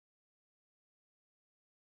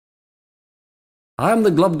I'm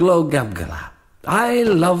the Globglogabgalab. I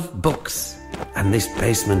love books, and this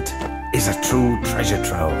basement is a true treasure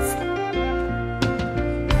trove.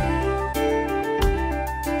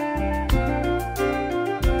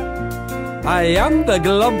 I am the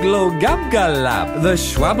Globglogabgalab, the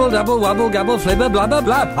schwabble dabble wabble gabble flibber blabber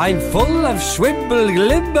blab. I'm full of schwibble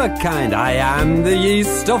glibber kind. I am the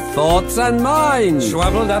yeast of thoughts and minds.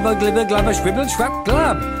 Schwabble dabble glibber glabber schwibble schwab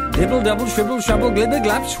glab. Dibble double shwibble shwabble glibber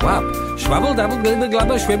glab schwab. Schwabble dabble glibber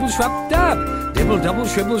glabber schwibble schwab dab. Dibble double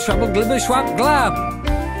shwibble shwabble glibber schwab glab.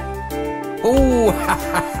 Oh, ha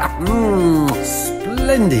ha ha!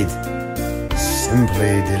 Splendid!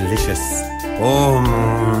 Simply delicious.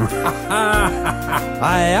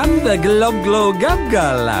 I am the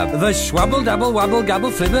Globglogabgalab, the schwabble dabble wabble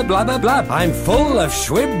gabble flibber blabber blab. I'm full of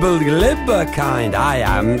schwibble glibber kind. I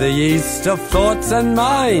am the yeast of thoughts and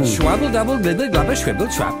minds. Schwabble dabble glibber glabber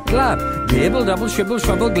schwibble schwab glab. Dibble double shwibble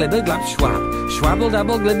schwabble glibber glab schwab. Schwabble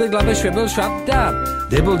dabble glibber glabber schwibble schwab dab.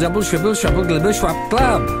 Dibble double shwibble schwabble glibber schwab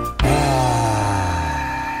glab.